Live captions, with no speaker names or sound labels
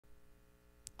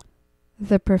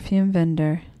The Perfume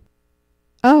Vendor.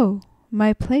 Oh,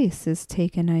 my place is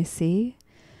taken, I see.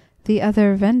 The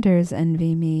other vendors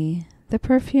envy me, the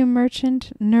perfume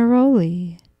merchant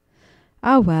Neroli.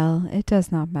 Ah well, it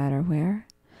does not matter where.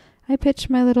 I pitch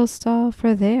my little stall,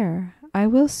 for there I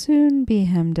will soon be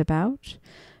hemmed about.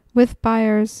 With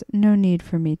buyers, no need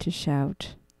for me to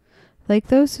shout. Like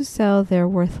those who sell their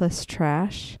worthless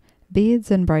trash,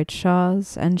 beads and bright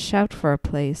shawls, and shout for a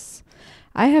place,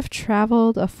 I have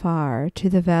travelled afar to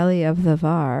the valley of the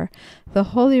Var, the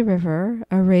holy river,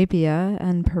 Arabia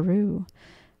and Peru.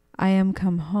 I am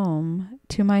come home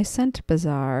to my scent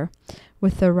bazaar,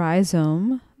 with the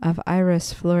rhizome of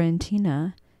Iris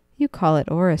florentina, you call it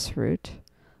orris root,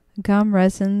 gum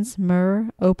resins, myrrh,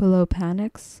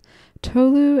 opalopanax,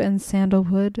 tolu and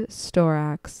sandalwood,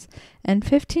 storax, and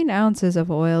 15 ounces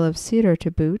of oil of cedar to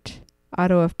boot,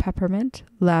 otto of peppermint,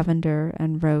 lavender,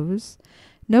 and rose.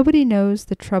 Nobody knows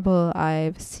the trouble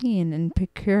I've seen in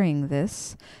procuring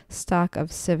this stock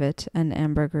of civet and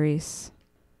ambergris.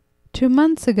 2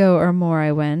 months ago or more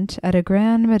I went, at a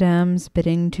grand madame's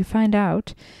bidding, to find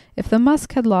out if the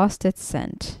musk had lost its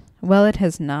scent. Well, it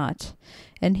has not,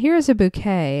 and here is a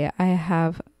bouquet I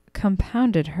have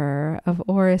compounded her of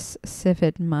orris,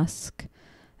 civet, musk,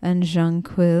 and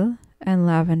jonquil, and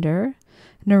lavender,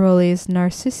 Neroli's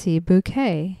Narcissi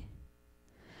bouquet.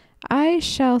 I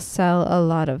shall sell a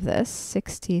lot of this,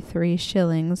 63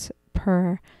 shillings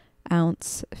per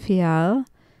ounce fial,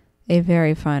 a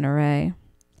very fine array.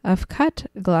 Of cut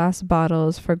glass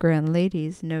bottles for grand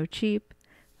ladies, no cheap.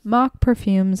 Mock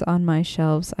perfumes on my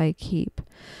shelves I keep.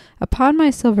 Upon my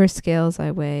silver scales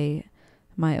I weigh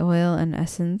my oil and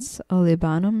essence,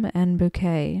 olibanum and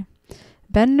bouquet.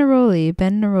 Ben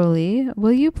Neroli,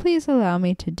 will you please allow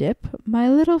me to dip my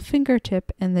little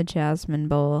fingertip in the jasmine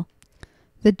bowl?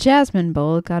 The jasmine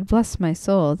bowl, God bless my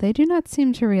soul, they do not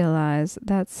seem to realize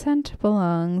that scent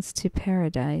belongs to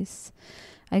paradise.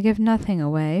 I give nothing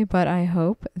away, but I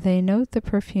hope they note the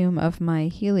perfume of my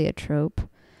heliotrope.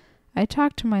 I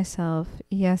talk to myself,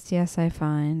 yes, I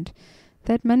find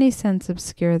that many scents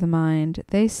obscure the mind.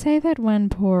 They say that when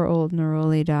poor old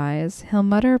Neroli dies, he'll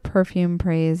mutter perfume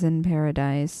praise in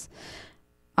paradise.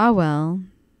 Ah well,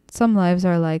 some lives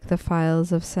are like the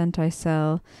phials of scent I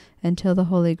sell. Until the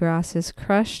holy grass is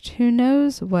crushed, who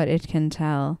knows what it can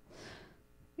tell?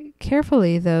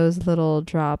 Carefully those little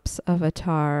drops of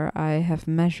attar I have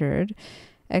measured,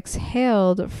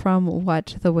 exhaled from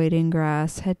what the waiting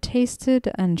grass had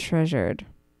tasted and treasured.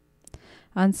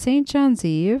 On St. John's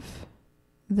Eve,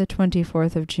 the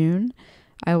 24th of June,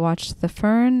 I watched the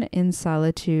fern in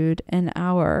solitude an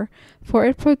hour, for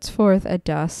it puts forth at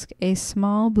dusk a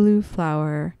small blue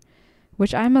flower,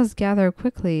 which I must gather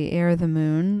quickly ere the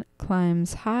moon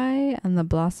climbs high and the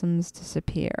blossoms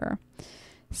disappear.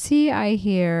 See, I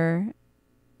hear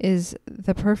is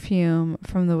the perfume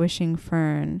from the wishing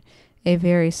fern, a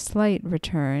very slight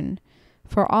return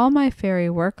for all my fairy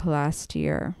work last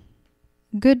year.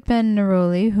 Good Ben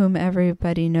Neroli, whom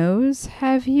everybody knows,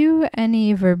 have you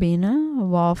any verbena,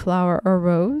 wallflower, or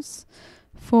rose?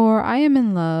 For I am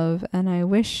in love, and I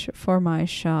wish for my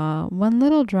Shaw 1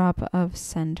 little drop of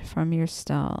scent from your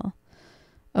stall.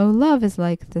 Oh, love is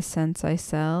like the scents I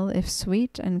sell, if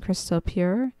sweet and crystal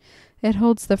pure, it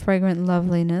holds the fragrant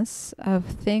loveliness of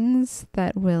things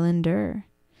that will endure.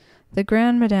 The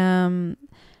grand madame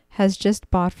has just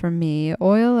bought from me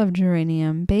oil of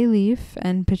geranium, bay leaf,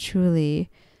 and patchouli.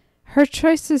 Her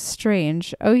choice is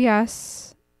strange. Oh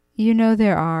yes, you know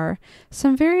there are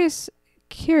some various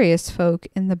curious folk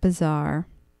in the bazaar.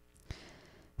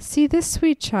 See this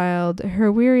sweet child, her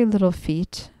weary little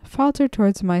feet falter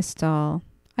towards my stall.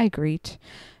 I greet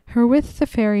her with the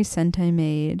fairy scent I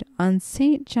made on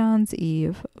St. John's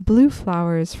Eve, blue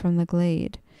flowers from the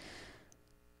glade,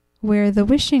 where the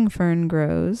wishing fern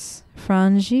grows,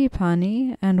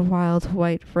 frangipani and wild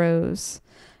white rose.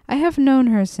 I have known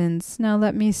her since, now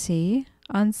let me see,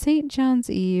 on St. John's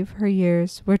Eve her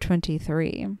years were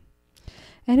 23.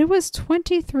 And it was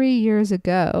 23 years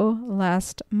ago,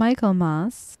 last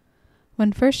Michaelmas,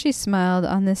 when first she smiled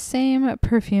on this same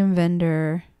perfume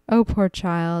vendor. Oh, poor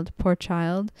child,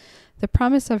 the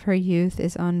promise of her youth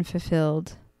is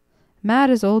unfulfilled. Mad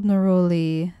as old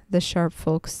Neroli, the sharp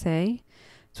folks say,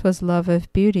 'twas love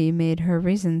of beauty made her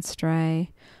reason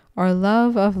stray, or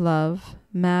love of love,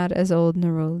 mad as old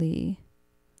Neroli.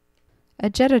 A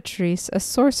jettatrice, a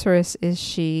sorceress is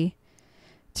she.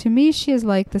 To me she is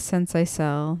like the scents I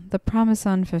sell, the promise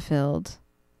unfulfilled,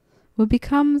 will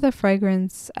become the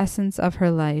fragrance essence of her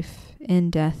life, in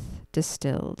death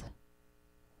distilled.